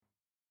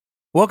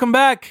Welcome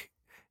back,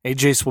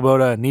 AJ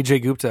Swoboda,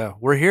 Nijay Gupta.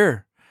 We're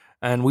here,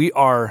 and we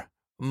are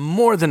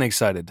more than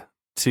excited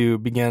to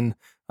begin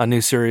a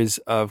new series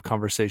of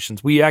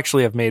conversations. We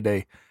actually have made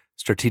a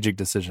strategic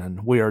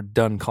decision. We are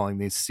done calling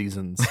these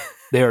seasons.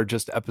 They are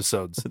just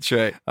episodes. That's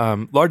right.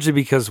 Largely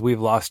because we've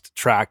lost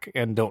track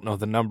and don't know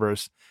the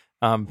numbers.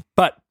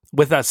 But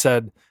with that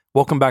said,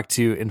 welcome back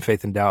to In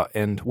Faith and Doubt.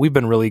 And we've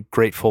been really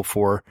grateful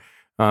for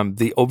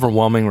the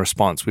overwhelming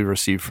response we've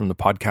received from the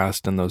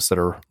podcast and those that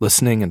are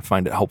listening and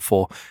find it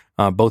helpful.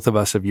 Both of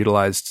us have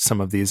utilized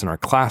some of these in our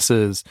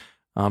classes,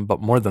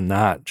 but more than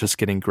that, just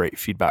getting great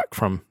feedback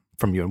from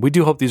you. And we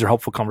do hope these are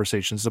helpful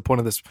conversations. The point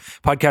of this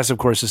podcast, of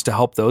course, is to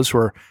help those who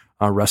are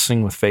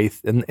wrestling with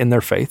faith, in their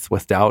faith,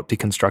 with doubt,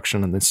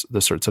 deconstruction, and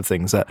the sorts of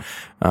things that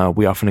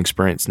we often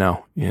experience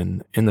now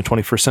in the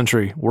 21st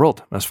century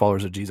world as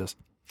followers of Jesus.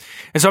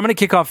 And so I'm going to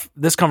kick off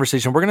this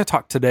conversation. We're going to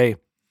talk today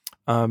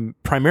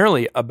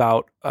primarily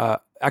about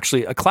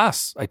actually a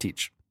class I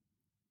teach.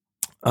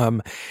 I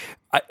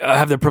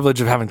have the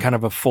privilege of having kind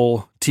of a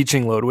full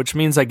teaching load, which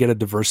means I get a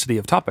diversity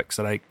of topics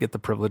that I get the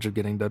privilege of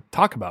getting to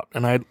talk about.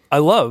 And I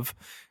love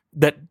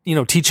that,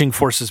 teaching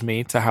forces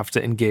me to have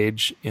to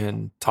engage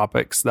in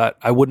topics that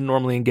I wouldn't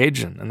normally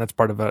engage in. And that's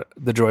part of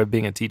the joy of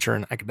being a teacher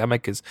and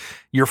academic is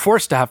you're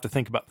forced to have to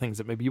think about things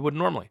that maybe you wouldn't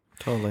normally.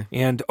 Totally.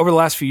 And over the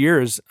last few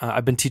years,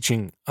 I've been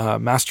teaching a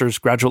master's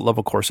graduate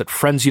level course at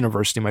Friends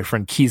University. My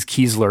friend Kees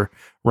Kiesler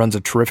runs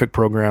a terrific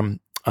program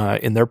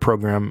in their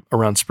program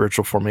around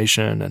spiritual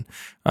formation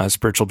and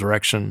spiritual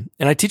direction.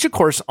 And I teach a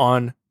course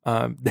on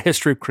the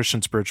history of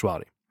Christian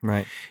spirituality.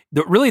 Right.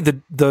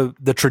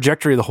 The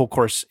trajectory of the whole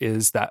course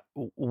is that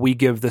we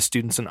give the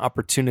students an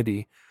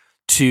opportunity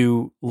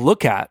to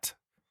look at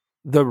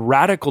the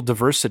radical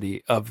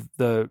diversity of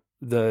the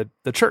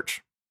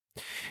church.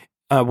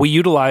 We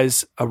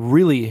utilize a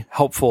really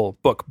helpful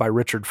book by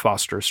Richard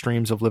Foster,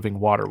 Streams of Living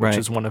Water, which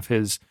is one of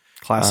his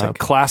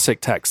classic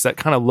texts that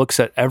kind of looks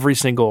at every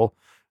single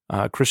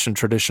Christian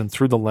tradition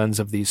through the lens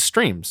of these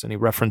streams, and he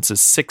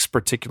references 6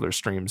 particular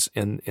streams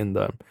in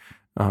the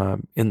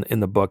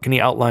book, and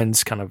he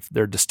outlines kind of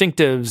their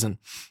distinctives and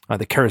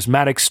the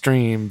charismatic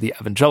stream, the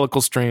evangelical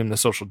stream, the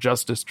social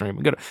justice stream,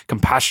 we got a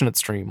compassionate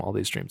stream, all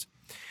these streams.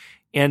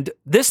 And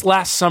this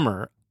last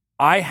summer,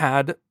 I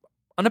had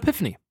an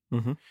epiphany.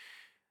 Mm-hmm.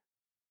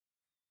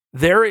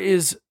 There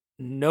is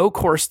no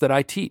course that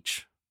I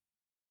teach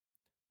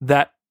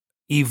that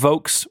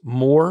evokes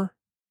more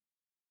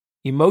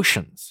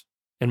emotions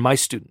in my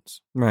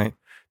students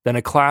than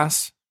a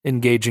class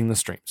engaging the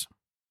streams.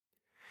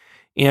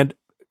 And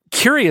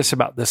curious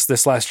about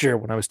this last year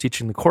when I was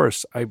teaching the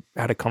course, I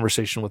had a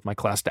conversation with my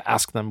class to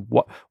ask them,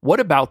 what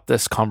about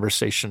this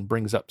conversation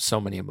brings up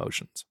so many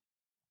emotions?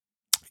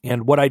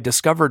 And what I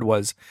discovered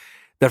was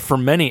that for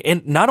many,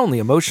 and not only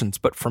emotions,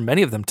 but for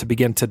many of them to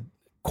begin to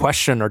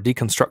question or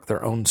deconstruct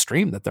their own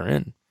stream that they're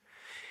in,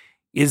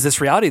 is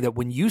this reality that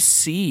when you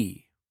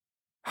see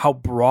how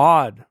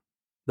broad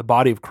the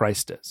body of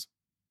Christ is,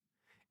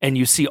 and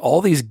you see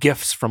all these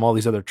gifts from all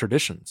these other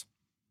traditions,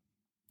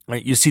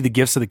 right? You see the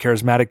gifts of the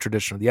charismatic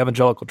tradition, the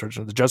evangelical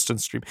tradition, the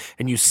justice stream,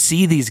 and you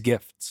see these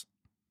gifts.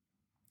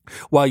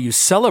 While you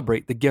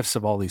celebrate the gifts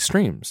of all these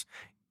streams,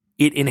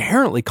 it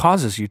inherently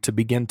causes you to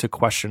begin to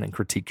question and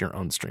critique your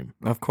own stream.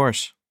 Of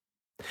course.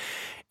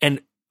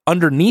 And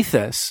underneath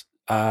this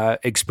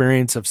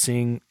experience of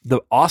seeing the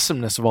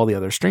awesomeness of all the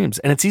other streams,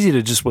 and it's easy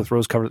to just with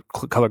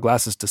rose-colored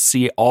glasses to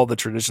see all the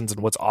traditions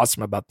and what's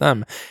awesome about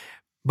them.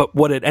 But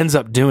what it ends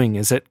up doing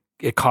is it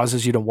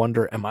causes you to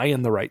wonder, am I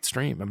in the right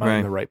stream? Am I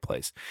in the right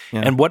place?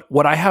 Yeah. And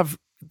what I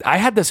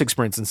had this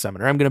experience in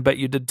seminary. I'm going to bet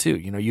you did too.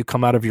 You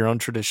come out of your own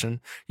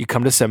tradition, you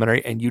come to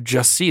seminary, and you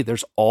just see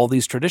there's all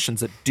these traditions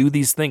that do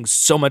these things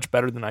so much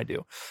better than I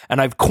do. And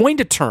I've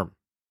coined a term,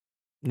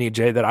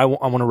 Nijay, that I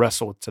want to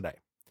wrestle with today.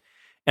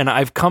 And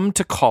I've come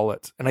to call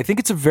it, and I think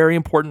it's a very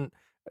important,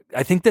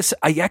 I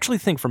actually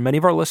think for many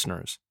of our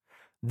listeners,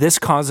 this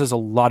causes a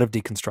lot of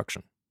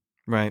deconstruction.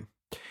 Right.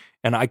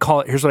 And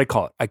here's what I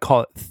call it. I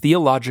call it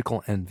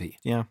theological envy.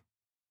 Yeah.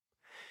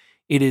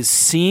 It is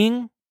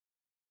seeing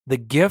the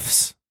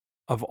gifts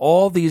of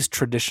all these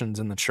traditions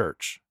in the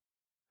church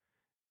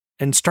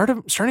and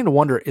starting to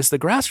wonder, is the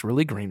grass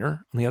really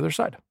greener on the other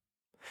side?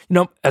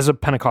 As a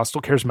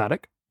Pentecostal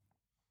charismatic,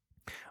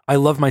 I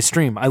love my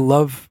stream. I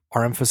love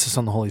our emphasis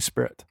on the Holy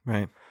Spirit.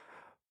 Right.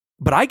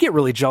 But I get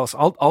really jealous.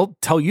 I'll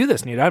tell you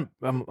this, Nita.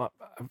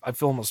 I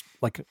feel almost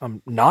like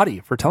I'm naughty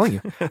for telling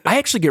you. I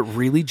actually get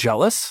really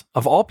jealous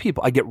of all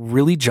people. I get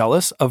really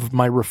jealous of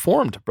my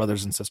Reformed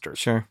brothers and sisters.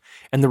 Sure.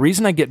 And the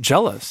reason I get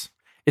jealous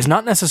is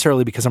not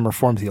necessarily because I'm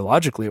Reformed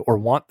theologically or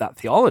want that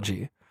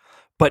theology,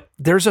 but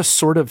there's a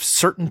sort of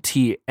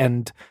certainty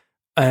and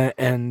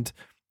a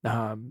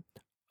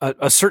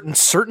certain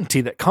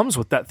certainty that comes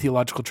with that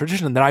theological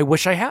tradition that I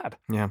wish I had.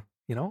 Yeah.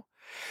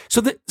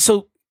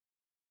 So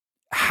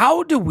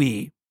how do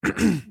we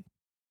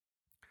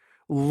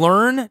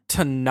learn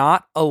to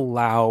not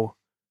allow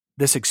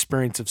this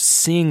experience of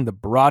seeing the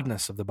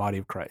broadness of the body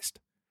of Christ?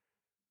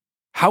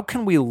 How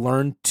can we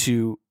learn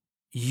to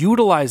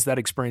utilize that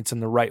experience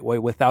in the right way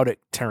without it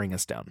tearing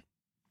us down?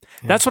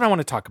 That's what I want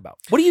to talk about.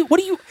 What do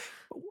you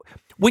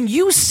when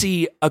you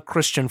see a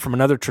Christian from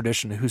another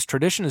tradition whose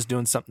tradition is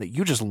doing something that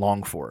you just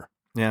long for?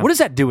 Yeah. What does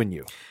that do in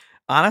you?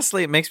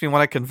 Honestly, it makes me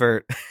want to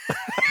convert.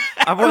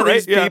 I'm one of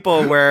these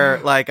people where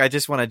like I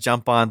just want to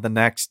jump on the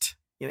next,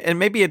 and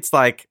maybe it's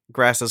like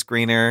grass is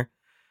greener,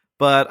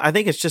 but I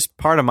think it's just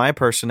part of my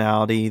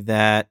personality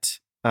that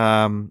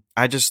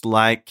I just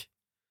like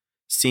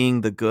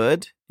seeing the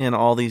good in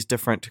all these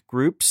different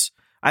groups.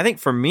 I think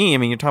for me, I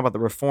mean, you're talking about the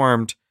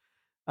Reformed.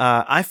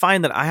 I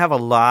find that I have a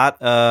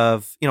lot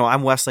of,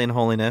 I'm Wesleyan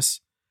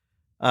holiness.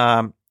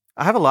 I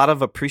have a lot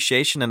of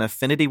appreciation and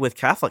affinity with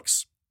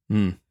Catholics.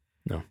 No.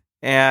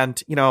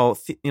 And,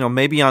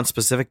 maybe on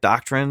specific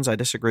doctrines, I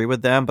disagree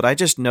with them, but I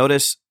just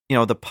notice,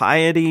 the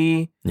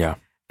piety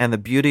and the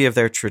beauty of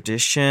their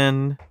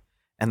tradition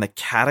and the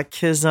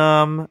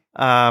catechism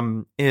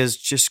is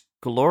just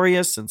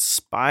glorious,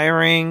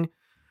 inspiring,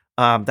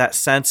 that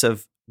sense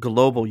of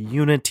global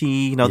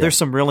unity. There's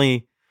some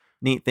really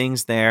neat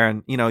things there.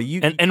 And,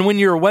 and when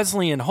you're a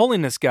Wesleyan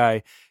holiness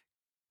guy,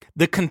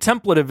 the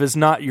contemplative is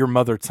not your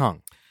mother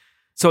tongue.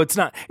 So it's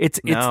not, it's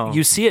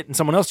you see it in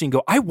someone else, you can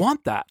go, I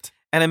want that.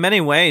 And in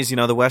many ways,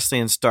 the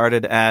Wesleyans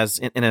started as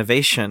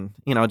innovation,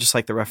 just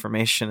like the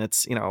Reformation.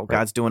 It's,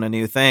 God's doing a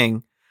new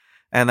thing.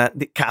 And that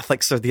the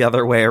Catholics are the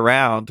other way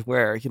around,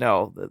 where,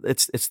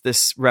 it's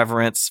this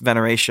reverence,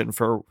 veneration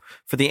for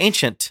the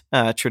ancient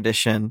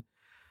tradition.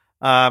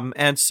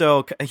 And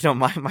so,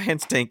 my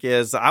instinct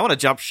is I want to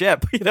jump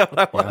ship, and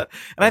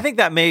I think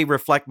that may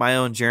reflect my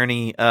own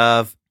journey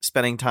of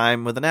spending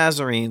time with the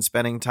Nazarenes,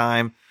 spending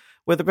time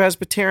with the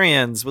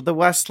Presbyterians, with the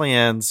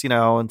Wesleyans,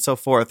 and so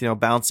forth,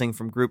 bouncing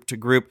from group to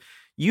group.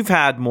 You've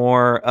had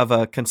more of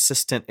a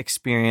consistent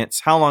experience.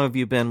 How long have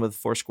you been with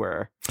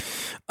Foursquare?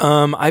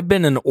 I've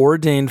been an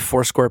ordained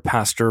Foursquare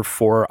pastor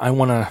for, I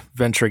want to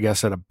venture a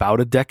guess at about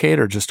a decade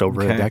or just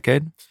over a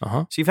decade.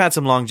 So you've had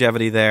some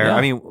longevity there. Yeah.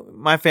 I mean,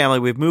 my family,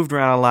 we've moved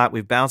around a lot.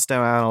 We've bounced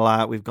around a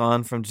lot. We've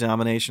gone from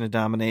denomination to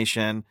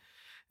denomination.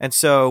 And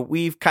so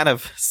we've kind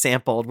of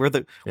sampled. We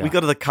go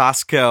to the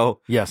Costco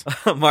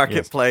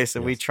marketplace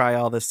and we try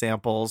all the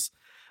samples.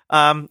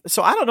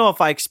 So I don't know if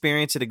I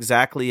experience it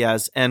exactly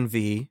as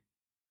envy,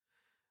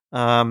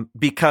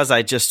 because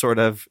I just sort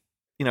of,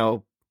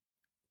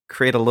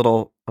 create a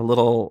little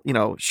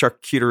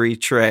charcuterie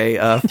tray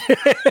of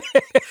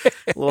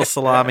a little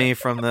salami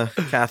from the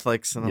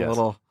Catholics and a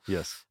little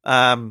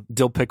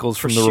dill pickles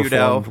from the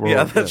Reformed world.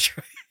 Yeah, that's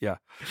right. Yeah.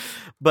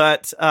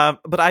 But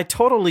I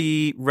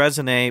totally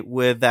resonate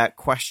with that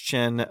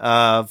question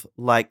of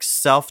like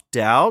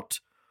self-doubt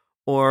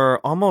or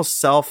almost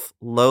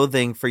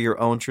self-loathing for your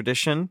own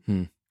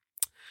tradition.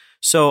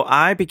 So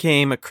I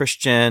became a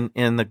Christian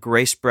in the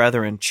Grace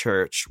Brethren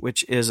Church,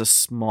 which is a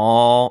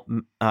small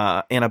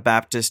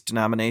Anabaptist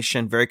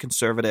denomination, very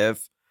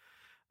conservative.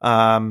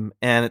 And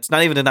it's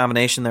not even a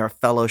denomination. They're a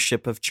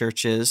fellowship of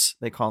churches,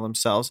 they call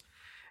themselves.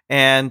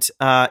 And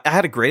I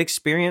had a great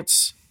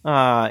experience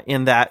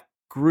in that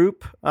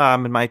group,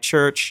 in my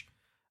church,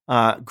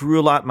 grew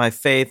a lot in my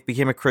faith,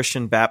 became a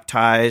Christian,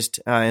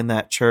 baptized in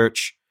that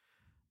church.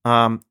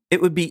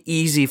 It would be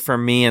easy for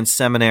me in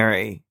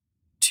seminary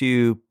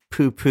to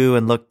poo-poo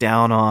and look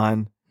down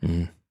on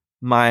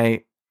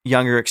my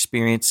younger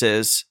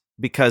experiences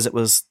because it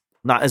was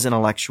not as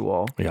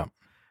intellectual. Yeah.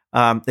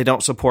 They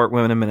don't support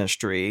women in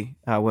ministry,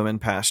 women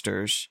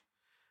pastors.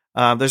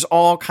 There's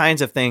all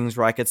kinds of things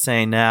where I could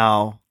say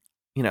now,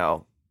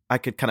 I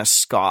could kind of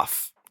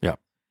scoff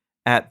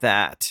at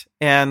that.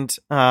 And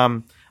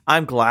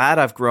I'm glad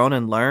I've grown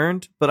and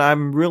learned, but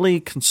I'm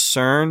really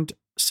concerned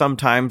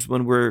sometimes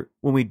when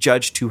we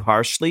judge too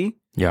harshly.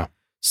 Yeah.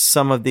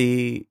 Some of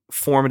the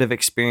formative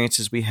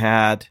experiences we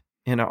had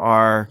in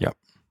our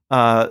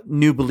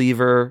new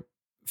believer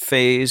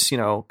phase,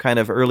 kind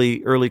of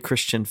early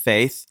Christian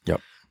faith.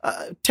 Yep.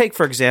 Take,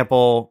 for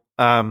example,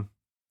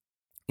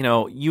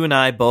 you and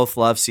I both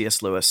love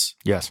C.S. Lewis.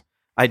 Yes.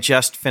 I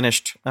just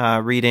finished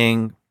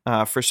reading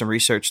for some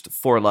research, The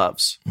Four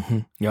Loves. Mm-hmm.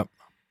 Yep.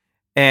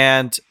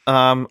 And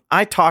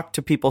I talk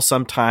to people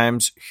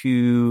sometimes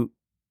who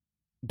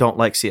don't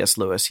like C.S.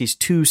 Lewis. He's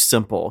too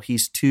simple.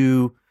 He's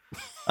too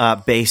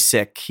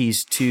basic.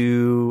 He's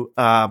too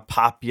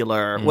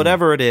popular,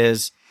 whatever it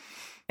is.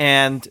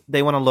 And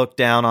they want to look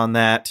down on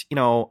that.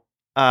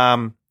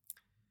 I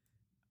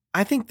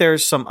think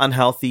there's some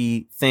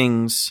unhealthy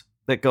things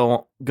that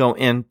go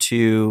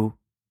into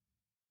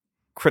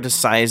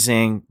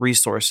criticizing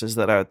resources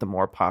that are at the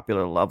more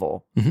popular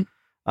level. Mm-hmm.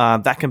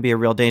 That can be a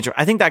real danger.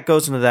 I think that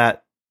goes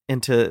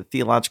into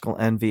theological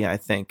envy, I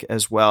think,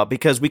 as well,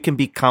 because we can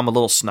become a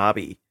little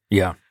snobby.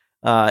 Yeah.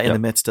 In the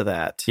midst of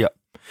that. Yeah.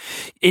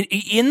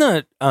 In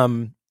the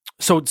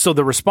so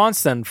the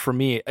response then for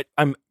me,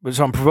 I'm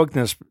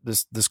provoking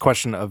this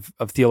question of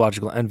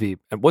theological envy.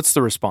 And what's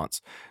the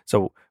response?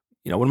 So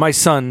when my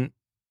son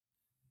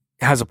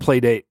has a play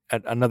date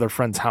at another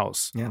friend's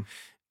house,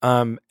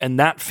 and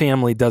that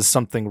family does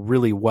something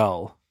really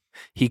well,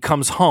 he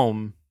comes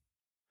home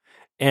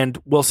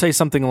and will say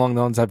something along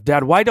the lines of,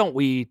 "Dad, why don't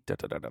we?"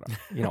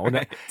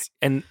 Right.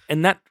 And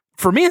that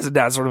for me as a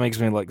dad sort of makes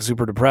me like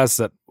super depressed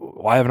that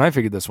why haven't I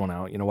figured this one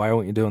out? Why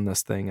aren't you doing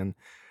this thing?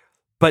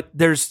 But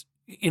there's,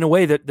 in a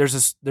way, that there's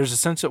a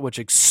sense at which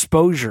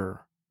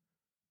exposure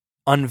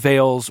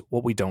unveils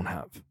what we don't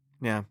have.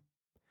 Yeah.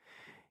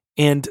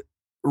 And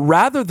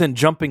rather than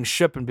jumping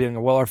ship and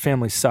being, well, our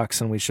family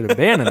sucks and we should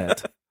abandon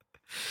it,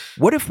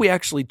 what if we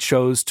actually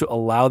chose to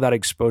allow that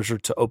exposure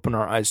to open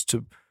our eyes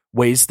to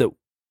ways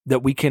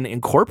that we can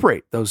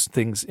incorporate those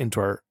things into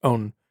our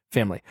own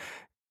family?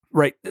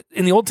 Right.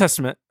 In the Old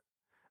Testament,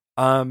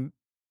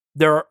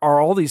 there are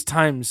all these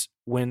times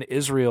when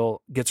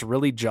Israel gets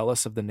really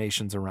jealous of the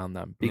nations around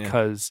them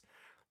because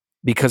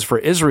for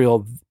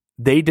Israel,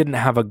 they didn't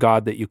have a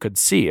God that you could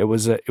see. It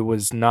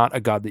was not a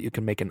God that you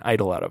can make an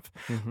idol out of.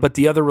 Mm-hmm. But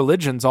the other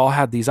religions all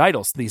had these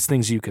idols, these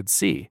things you could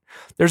see.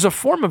 There's a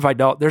form of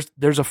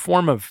there's a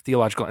form of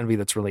theological envy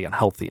that's really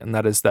unhealthy, and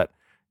that is that,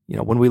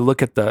 when we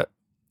look at the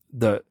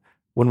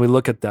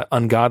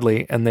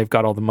ungodly and they've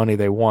got all the money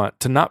they want,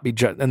 to not be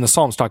and the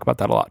Psalms talk about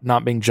that a lot,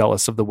 not being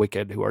jealous of the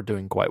wicked who are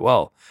doing quite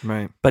well.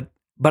 Right.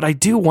 But I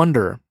do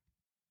wonder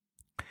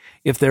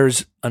if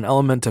there's an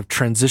element of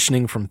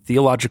transitioning from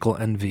theological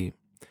envy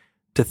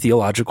to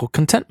theological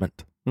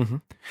contentment. Mm-hmm.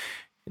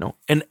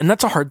 And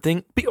that's a hard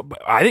thing.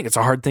 I think it's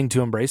a hard thing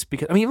to embrace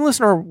because, even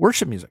listen to our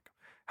worship music.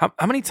 How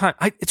many times,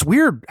 it's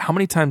weird how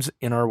many times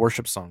in our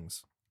worship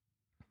songs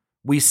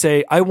we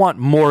say, I want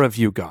more of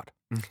you, God.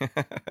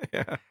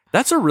 Yeah.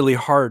 That's a really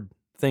hard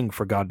thing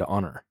for God to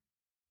honor.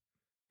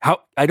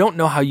 I don't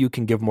know how you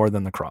can give more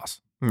than the cross.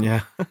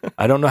 Yeah.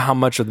 I don't know how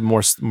much of the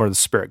more the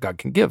Spirit God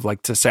can give.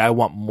 Like, to say I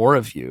want more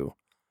of you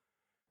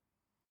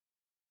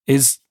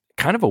is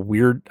kind of a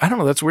weird, I don't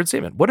know, that's a weird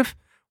statement. What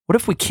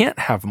if we can't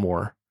have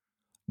more?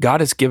 God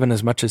has given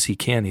as much as he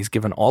can. He's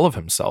given all of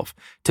himself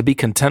to be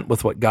content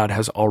with what God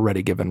has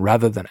already given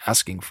rather than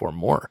asking for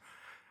more.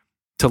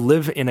 To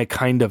live in a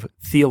kind of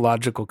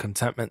theological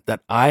contentment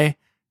that I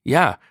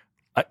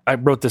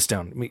wrote this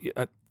down.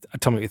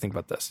 Tell me what you think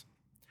about this.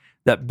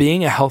 That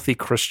being a healthy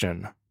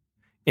Christian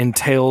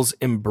entails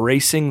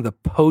embracing the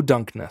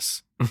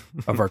podunkness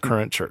of our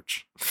current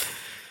church.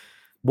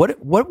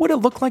 What would it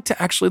look like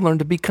to actually learn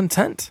to be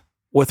content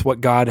with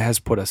what God has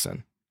put us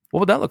in?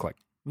 What would that look like?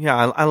 Yeah,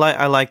 I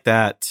like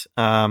that.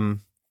 I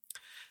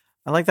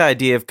like the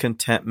idea of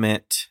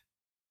contentment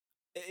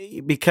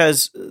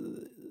because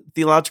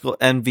theological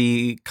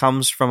envy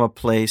comes from a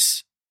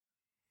place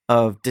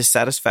of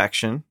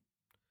dissatisfaction.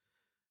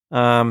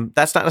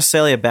 That's not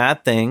necessarily a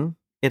bad thing.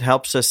 It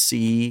helps us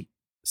see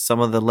some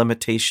of the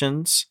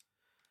limitations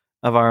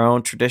of our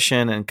own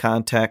tradition and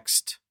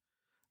context.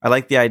 I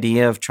like the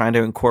idea of trying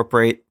to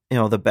incorporate,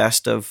 the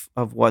best of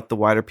what the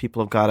wider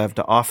people of God have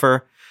to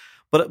offer.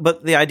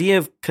 But the idea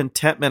of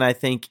contentment, I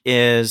think,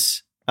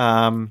 is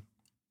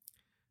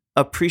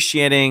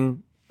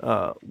appreciating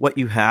what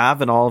you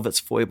have and all of its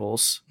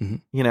foibles.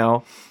 Mm-hmm.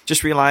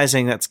 Just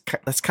realizing that's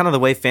kind of the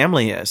way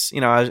family is.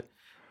 I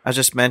was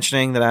just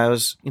mentioning that I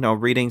was,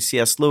 reading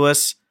C.S.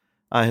 Lewis,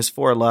 his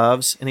Four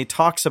Loves, and he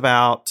talks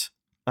about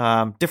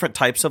different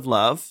types of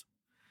love,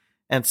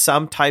 and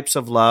some types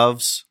of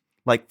loves,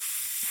 like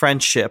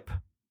friendship,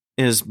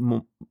 is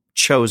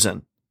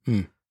chosen.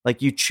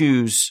 Like you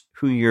choose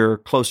who your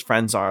close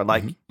friends are.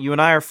 Like you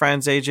and I are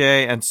friends,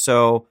 AJ, and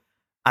so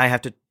I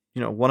have to,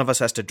 one of us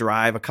has to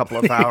drive a couple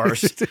of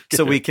hours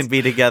so we can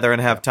be together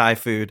and have Thai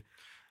food.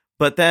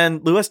 But then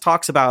Lewis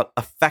talks about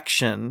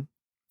affection,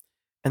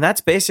 and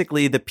that's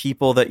basically the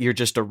people that you're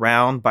just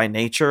around by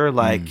nature,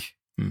 like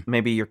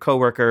maybe your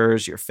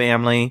coworkers, your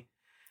family,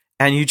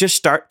 and you just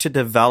start to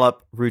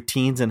develop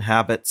routines and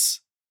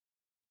habits.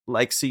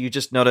 Like, so you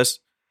just notice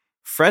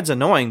Fred's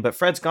annoying, but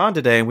Fred's gone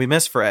today and we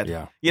miss Fred.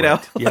 Yeah.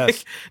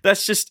 Yes.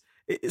 That's just,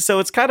 so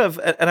it's kind of,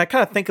 and I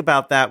kind of think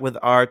about that with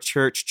our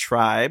church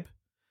tribe.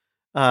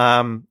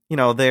 They're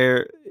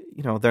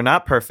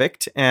not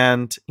perfect,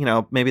 and,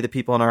 maybe the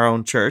people in our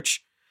own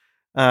church,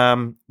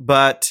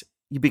 but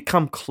you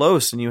become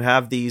close and you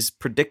have these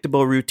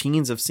predictable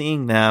routines of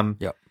seeing them.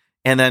 Yep.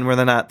 And then when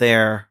they're not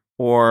there,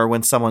 or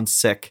when someone's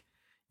sick,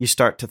 you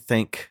start to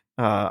think,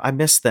 I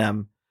miss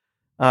them.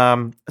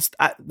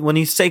 When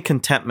you say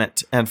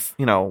contentment and,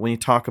 when you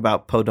talk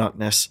about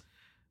podunkness,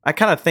 I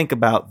kind of think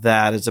about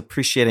that as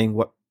appreciating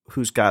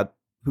who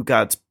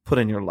God's put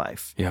in your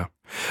life. Yeah.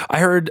 I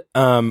heard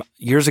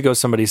years ago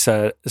somebody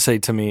say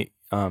to me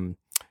that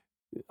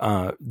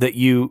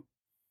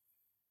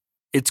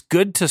it's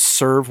good to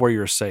serve where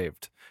you're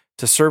saved.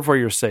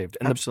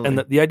 And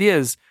Absolutely. the idea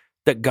is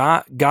that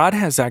God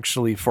has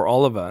actually, for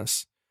all of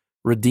us,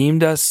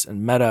 redeemed us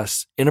and met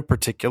us in a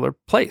particular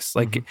place.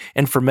 Like,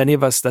 and for many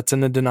of us, that's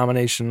in a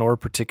denomination or a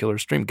particular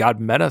stream. God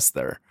met us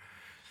there.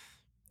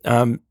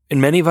 And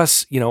many of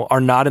us,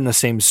 are not in the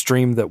same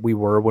stream that we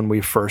were when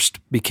we first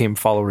became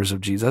followers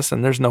of Jesus.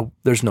 And there's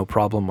no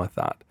problem with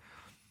that.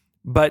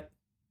 But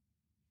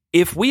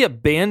if we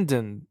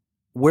abandon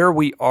where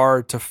we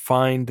are to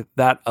find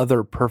that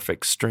other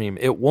perfect stream,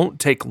 it won't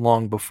take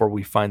long before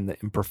we find the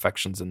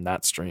imperfections in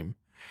that stream.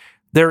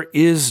 There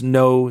is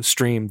no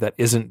stream that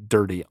isn't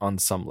dirty on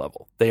some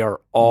level. They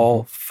are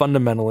all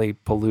fundamentally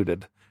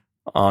polluted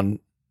on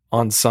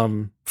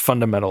some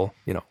fundamental,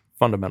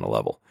 fundamental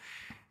level.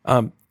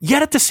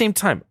 Yet at the same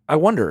time, I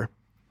wonder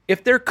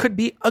if there could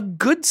be a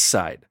good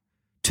side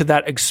to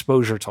that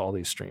exposure to all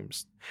these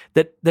streams,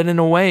 that in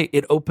a way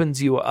it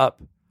opens you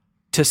up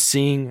to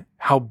seeing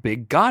how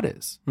big God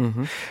is.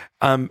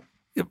 Mm-hmm.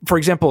 For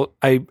example,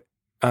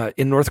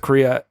 in North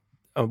Korea,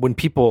 when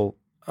people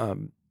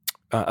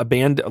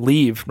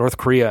leave North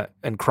Korea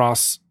and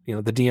cross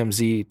the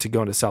DMZ to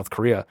go into South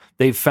Korea,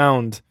 they've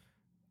found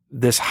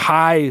this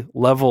high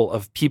level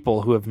of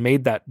people who have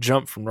made that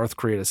jump from North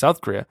Korea to South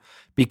Korea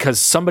because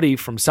somebody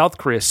from South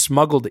Korea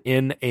smuggled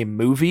in a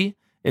movie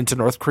into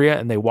North Korea,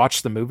 and they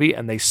watched the movie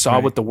and they saw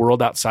what the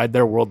world outside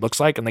their world looks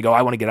like, and they go,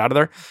 I want to get out of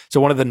there. So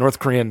one of the North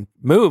Korean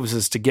moves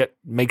is to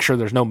make sure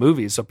there's no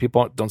movies so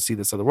people don't see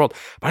this other world.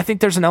 But I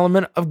think there's an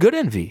element of good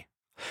envy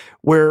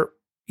where,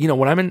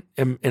 when I'm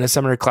in a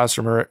seminary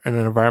classroom or in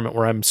an environment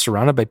where I'm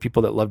surrounded by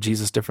people that love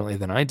Jesus differently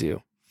than I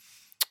do,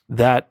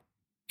 that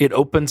it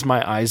opens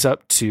my eyes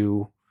up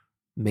to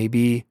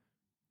maybe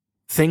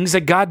things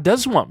that God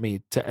does want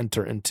me to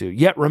enter into,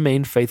 yet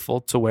remain faithful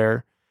to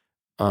where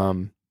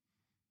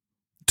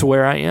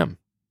I am.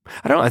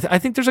 I don't know. I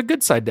think there's a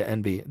good side to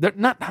envy.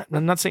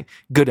 I'm not saying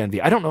good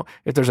envy. I don't know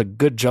if there's a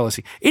good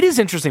jealousy. It is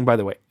interesting, by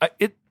the way.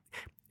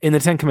 In the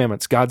Ten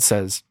Commandments, God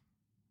says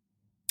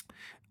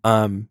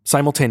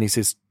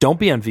simultaneously, don't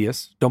be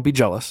envious, don't be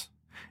jealous,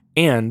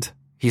 and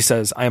He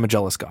says, I am a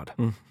jealous God.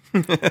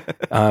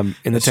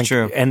 That's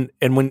true. And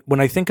when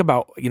I think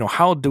about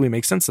how do we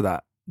make sense of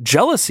that?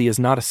 Jealousy is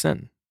not a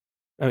sin.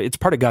 I mean, it's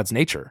part of God's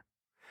nature.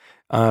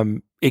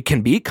 It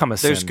can become a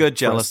sin. There's good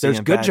jealousy.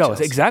 There's good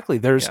jealousy. Exactly.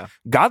 There's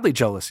godly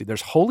jealousy.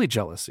 There's holy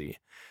jealousy.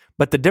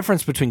 But the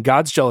difference between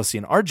God's jealousy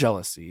and our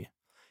jealousy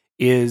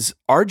is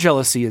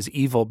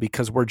evil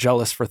because we're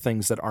jealous for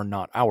things that are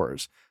not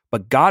ours.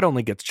 But God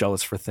only gets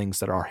jealous for things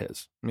that are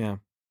His. Yeah.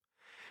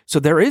 So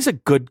there is a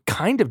good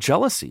kind of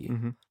jealousy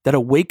that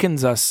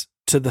awakens us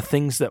to the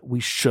things that we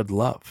should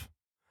love.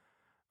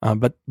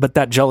 But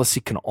that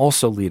jealousy can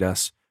also lead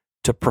us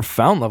to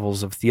profound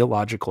levels of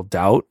theological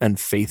doubt and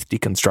faith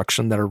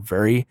deconstruction that are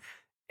very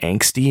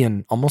angsty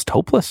and almost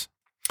hopeless.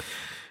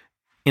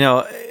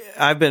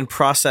 I've been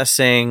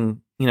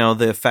processing,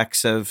 the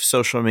effects of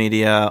social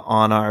media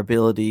on our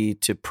ability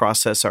to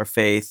process our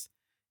faith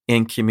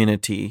in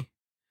community.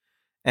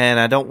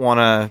 And I don't want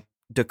to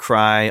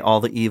decry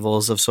all the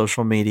evils of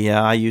social media.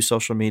 I use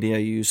social media,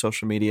 you use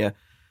social media.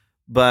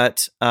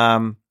 But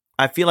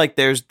I feel like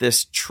there's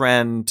this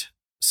trend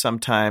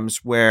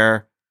sometimes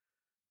where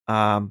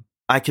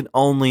I can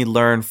only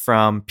learn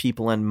from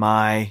people in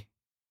my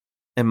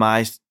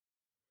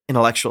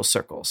intellectual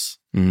circles.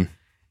 Mm.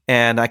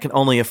 And I can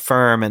only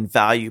affirm and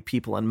value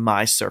people in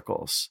my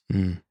circles.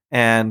 Mm.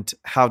 And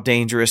how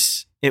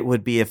dangerous it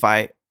would be if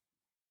I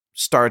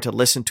started to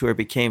listen to or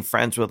became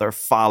friends with or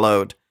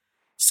followed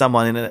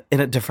someone in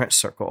a different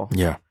circle.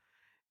 Yeah.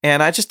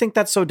 And I just think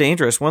that's so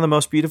dangerous. One of the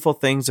most beautiful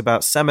things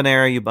about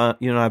seminary, you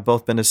and I have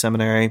both been to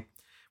seminary.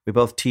 We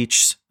both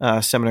teach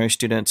seminary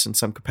students in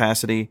some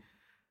capacity.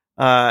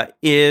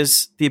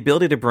 Is the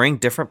ability to bring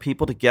different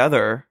people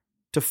together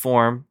to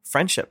form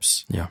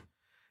friendships. Yeah.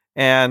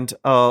 And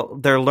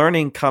their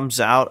learning comes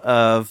out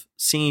of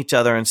seeing each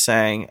other and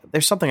saying,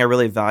 there's something I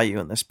really value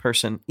in this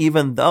person,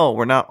 even though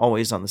we're not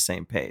always on the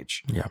same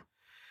page. Yeah.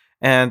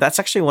 And that's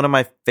actually one of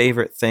my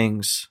favorite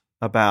things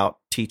about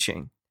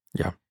teaching.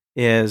 Yeah.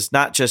 Is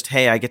not just,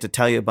 hey, I get to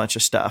tell you a bunch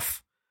of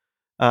stuff,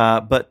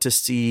 but to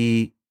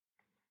see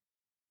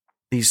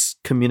these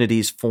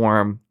communities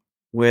form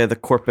with a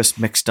corpus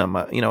mixtum,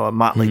 a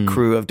motley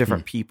crew of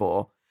different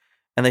people.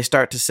 And they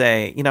start to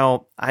say,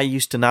 I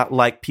used to not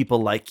like people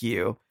like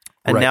you.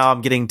 And now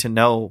I'm getting to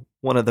know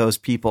one of those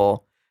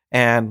people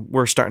and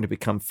we're starting to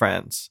become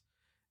friends.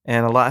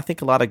 And I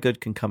think a lot of good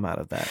can come out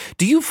of that.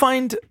 Do you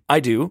find, I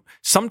do,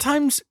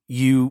 sometimes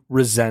you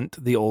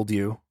resent the old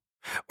you,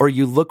 or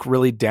you look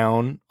really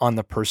down on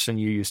the person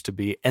you used to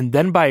be. And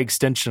then by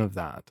extension of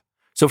that,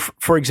 so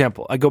for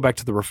example, I go back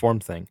to the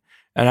Reformed thing.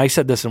 And I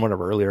said this in one of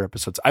our earlier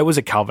episodes. I was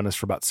a Calvinist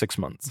for about 6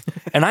 months,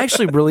 and I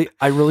actually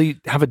really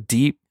have a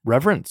deep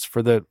reverence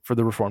for the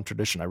Reformed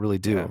tradition. I really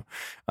do.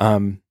 Yeah.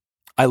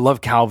 I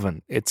love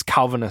Calvin. It's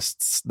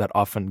Calvinists that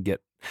often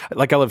get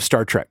I love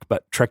Star Trek,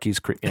 but Trekkies,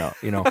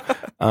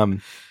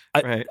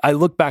 I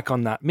look back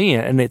on that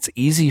and it's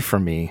easy for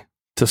me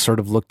to sort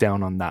of look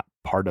down on that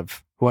part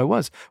of who I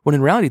was, when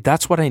in reality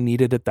that's what I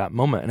needed at that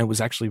moment, and it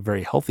was actually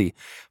very healthy.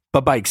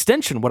 But by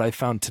extension, what I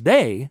found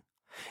today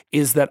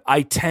is that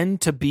I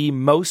tend to be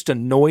most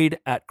annoyed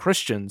at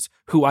Christians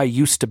who I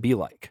used to be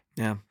like.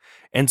 Yeah.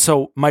 And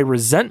so my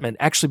resentment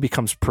actually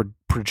becomes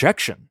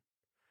projection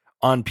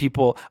on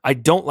people. I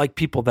don't like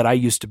people that I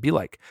used to be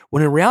like,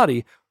 when in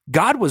reality,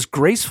 God was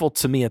graceful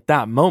to me at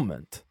that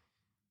moment,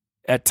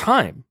 at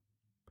time.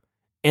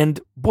 And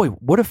boy,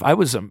 what if I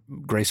was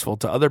graceful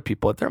to other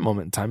people at their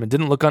moment in time and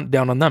didn't look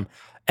down on them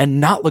and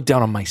not look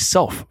down on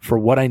myself for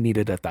what I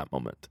needed at that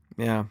moment?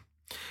 Yeah.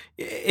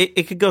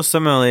 It could go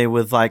similarly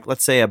with, like,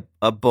 let's say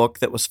a book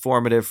that was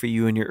formative for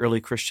you in your early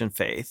Christian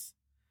faith,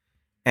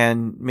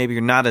 and maybe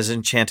you're not as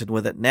enchanted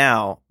with it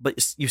now,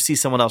 but you see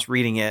someone else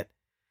reading it,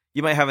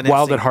 You might have an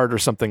Wild instinct. at Heart or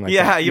something like that.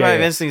 Yeah, you might have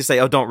an instinct to say,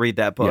 "Oh, don't read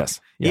that book."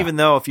 Yes. Yeah. Even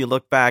though if you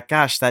look back,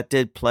 gosh, that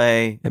did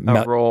play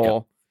a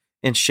role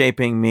in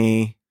shaping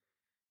me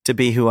to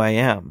be who I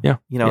am. Yeah.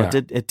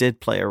 It did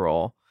play a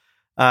role.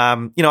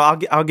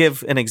 I'll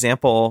give an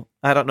example.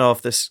 I don't know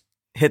if this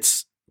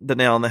hits the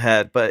nail on the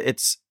head, but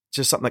it's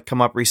just something that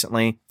come up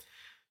recently.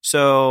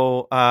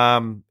 So,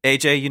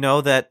 AJ, you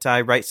know that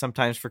I write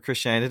sometimes for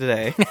Christianity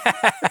Today.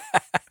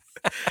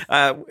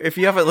 If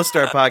you haven't listened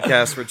to our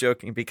podcast, we're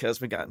joking because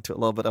we got into a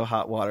little bit of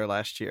hot water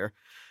last year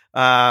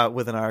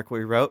with an article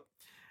we wrote.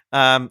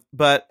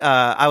 But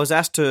I was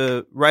asked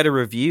to write a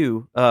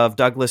review of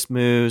Douglas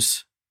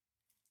Moo's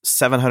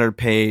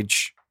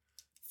 700-page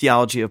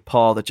Theology of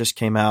Paul that just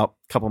came out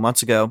a couple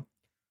months ago.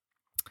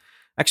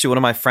 Actually, one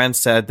of my friends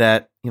said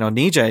that,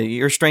 Nijay,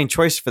 you're a strange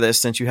choice for this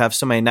since you have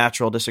so many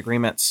natural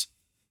disagreements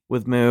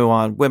with Moo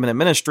on women in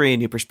ministry,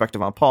 new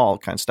perspective on Paul,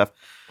 kind of stuff.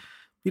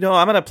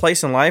 I'm at a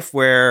place in life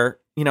where,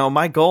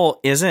 my goal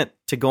isn't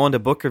to go into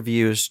book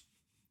reviews,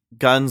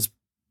 guns,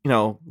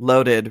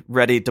 loaded,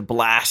 ready to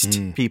blast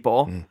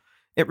people.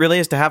 It really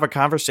is to have a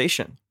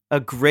conversation,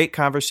 a great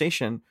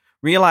conversation,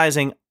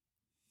 realizing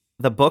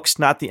the book's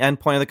not the end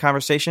point of the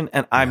conversation,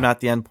 and I'm not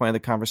the end point of the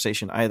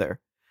conversation either.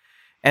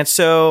 And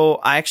so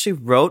I actually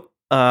wrote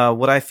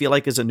what I feel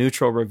like is a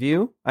neutral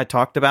review. I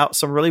talked about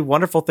some really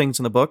wonderful things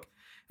in the book,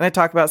 and I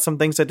talked about some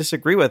things I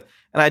disagree with.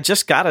 And I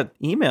just got an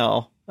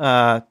email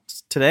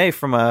today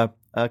from a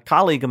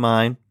colleague of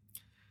mine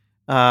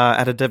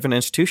at a different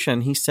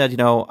institution. He said,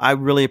 I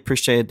really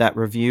appreciated that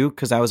review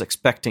because I was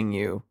expecting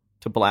you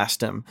to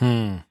blast him.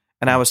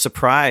 And I was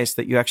surprised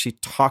that you actually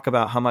talk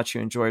about how much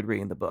you enjoyed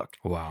reading the book.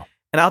 Wow.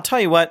 And I'll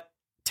tell you what,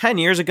 10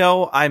 years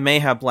ago, I may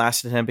have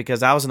blasted him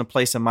because I was in a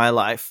place in my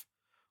life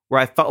where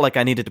I felt like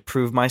I needed to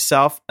prove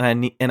myself,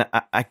 and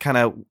I kind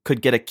of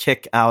could get a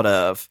kick out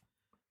of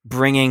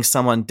bringing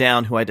someone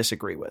down who I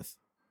disagree with.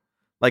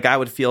 Like I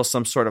would feel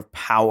some sort of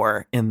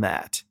power in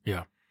that.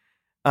 Yeah.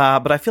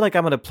 But I feel like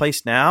I'm at a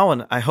place now,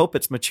 and I hope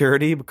it's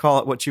maturity, but call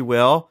it what you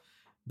will.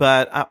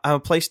 But I'm at a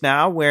place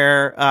now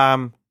where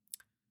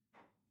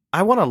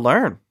I want to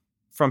learn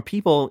from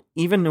people,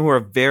 even who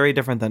are very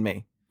different than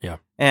me. Yeah.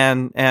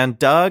 And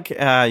Doug,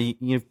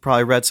 you've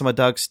probably read some of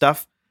Doug's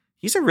stuff.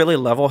 He's a really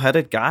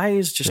level-headed guy.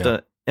 He's just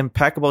an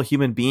impeccable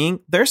human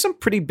being. There's some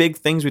pretty big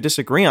things we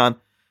disagree on,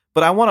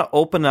 but I want to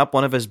open up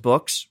one of his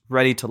books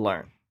ready to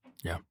learn.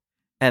 Yeah.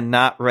 And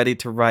not ready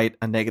to write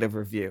a negative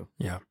review.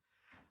 Yeah.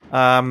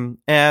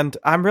 And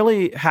I'm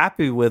really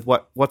happy with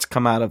what's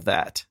come out of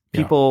that.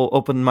 People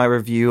open my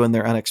review and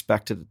they're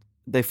unexpected.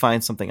 They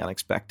find something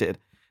unexpected.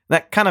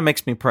 That kind of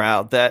makes me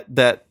proud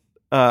that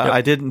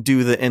I didn't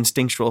do the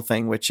instinctual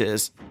thing, which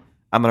is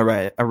I'm going to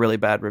write a really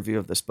bad review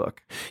of this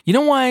book. You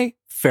know why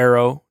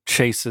Pharaoh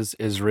chases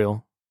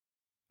Israel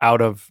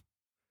out of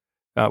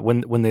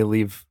when they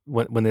leave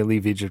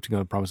Egypt to go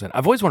to the Promised Land?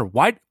 I've always wondered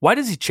why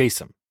does he chase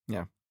them?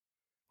 Yeah.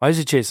 Why does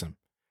he chase them?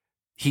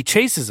 He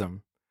chases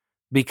them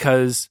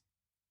because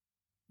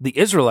the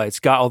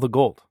Israelites got all the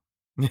gold.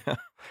 Yeah.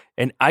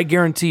 And I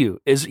guarantee you,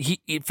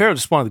 Pharaoh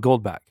just wanted the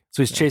gold back,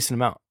 so he's chasing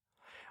them out.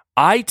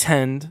 I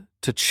tend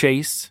to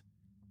chase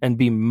and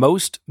be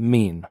most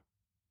mean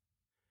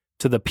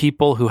to the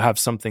people who have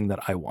something that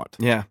I want.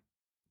 Yeah.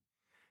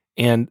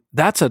 And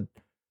that's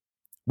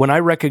when I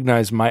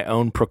recognize my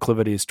own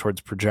proclivities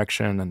towards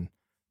projection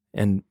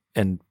and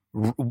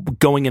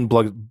going in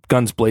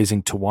guns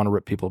blazing to want to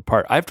rip people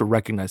apart, I have to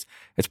recognize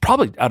it's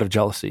probably out of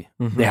jealousy.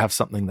 Mm-hmm. They have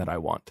something that I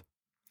want.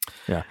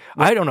 Yeah.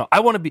 I don't know. I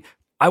want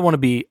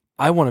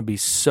to be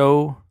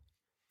so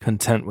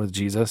content with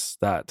Jesus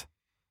that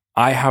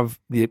I have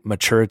the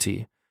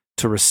maturity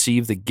to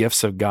receive the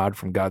gifts of God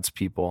from God's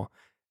people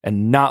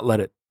and not let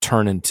it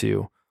turn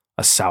into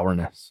a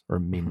sourness or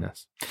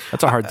meanness.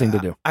 That's a hard thing to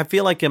do. I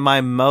feel like in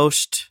my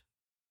most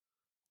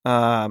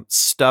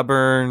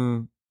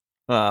stubborn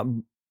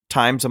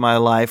times of my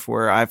life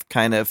where I've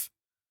kind of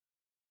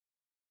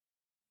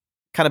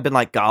been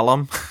like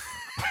Gollum,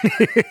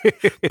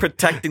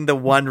 protecting the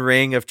one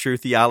ring of true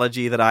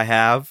theology that I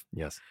have.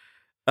 Yes.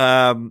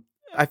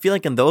 I feel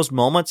like in those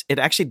moments, it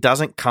actually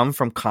doesn't come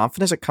from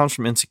confidence. It comes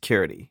from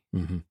insecurity.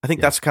 Mm-hmm. I think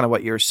that's kind of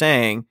what you're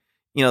saying,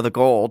 the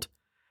gold.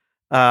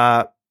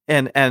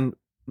 And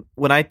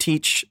when I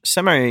teach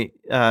seminary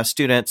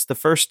students,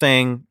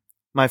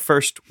 my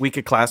first week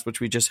of class, which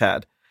we just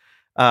had,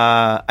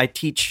 I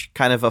teach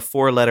kind of a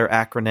 4-letter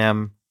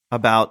acronym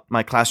about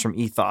my classroom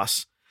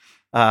ethos.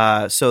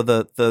 So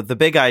the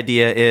big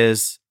idea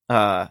is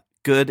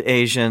good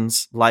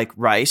Asians like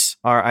rice,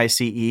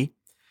 RICE.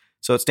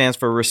 So it stands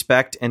for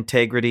respect,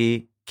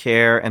 integrity,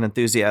 care, and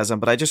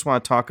enthusiasm. But I just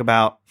want to talk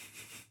about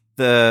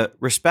the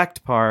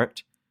respect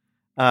part.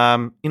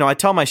 I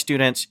tell my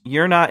students,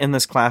 you're not in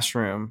this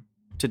classroom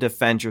to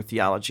defend your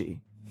theology.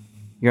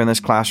 You're in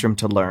this classroom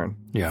to learn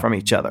from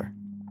each other.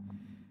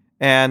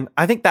 And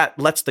I think that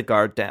lets the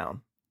guard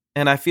down.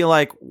 And I feel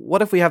like,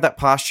 what if we have that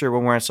posture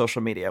when we're on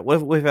social media? What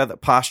if we have that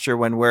posture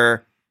when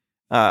we're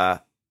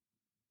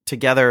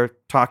together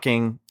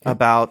talking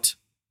about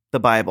the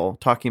Bible,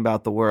 talking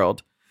about the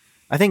world?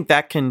 I think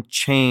that can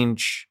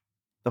change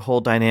the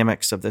whole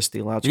dynamics of this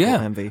theological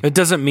envy. It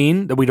doesn't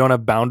mean that we don't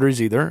have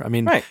boundaries either. I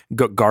mean,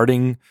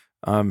 guarding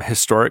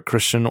historic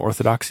Christian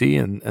orthodoxy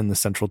and the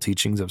central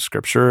teachings of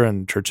Scripture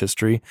and church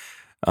history.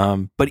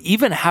 But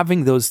even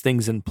having those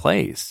things in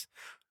place,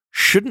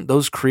 shouldn't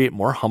those create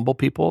more humble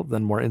people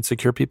than more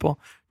insecure people?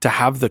 To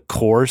have the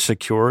core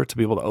secure, to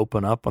be able to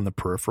open up on the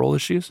peripheral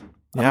issues?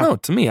 I don't know.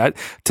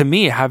 To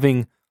me,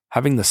 having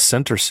the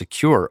center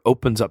secure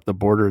opens up the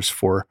borders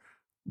for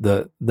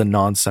the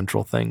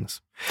non-central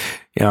things.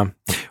 Yeah.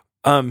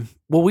 Well,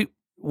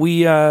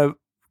 we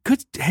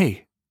could.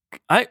 Hey,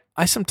 I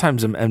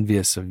sometimes am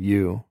envious of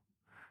you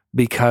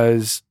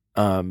because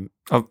of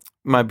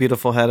my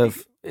beautiful head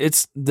of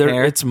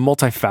hair. It's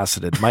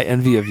multifaceted. My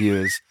envy of you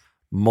is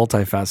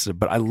multifaceted,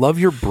 but I love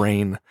your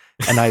brain,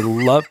 and I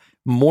love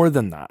more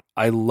than that.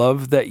 I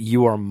love that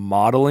you are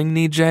modeling,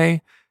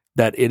 Nijay,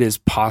 that it is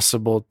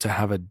possible to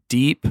have a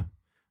deep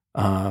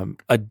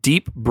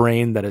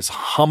brain that is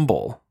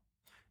humble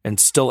and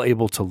still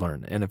able to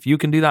learn. And if you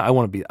can do that, I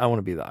want to be that. I want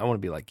to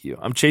be like you.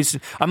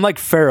 I'm like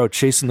Pharaoh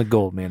chasing the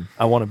gold, man.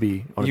 I want to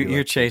be.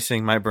 You're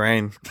chasing my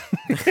brain.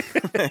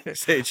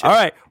 All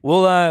right.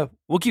 We'll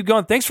keep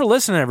going. Thanks for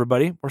listening,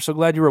 everybody. We're so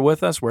glad you were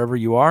with us wherever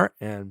you are,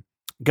 and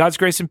God's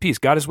grace and peace.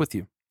 God is with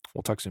you.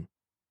 We'll talk soon.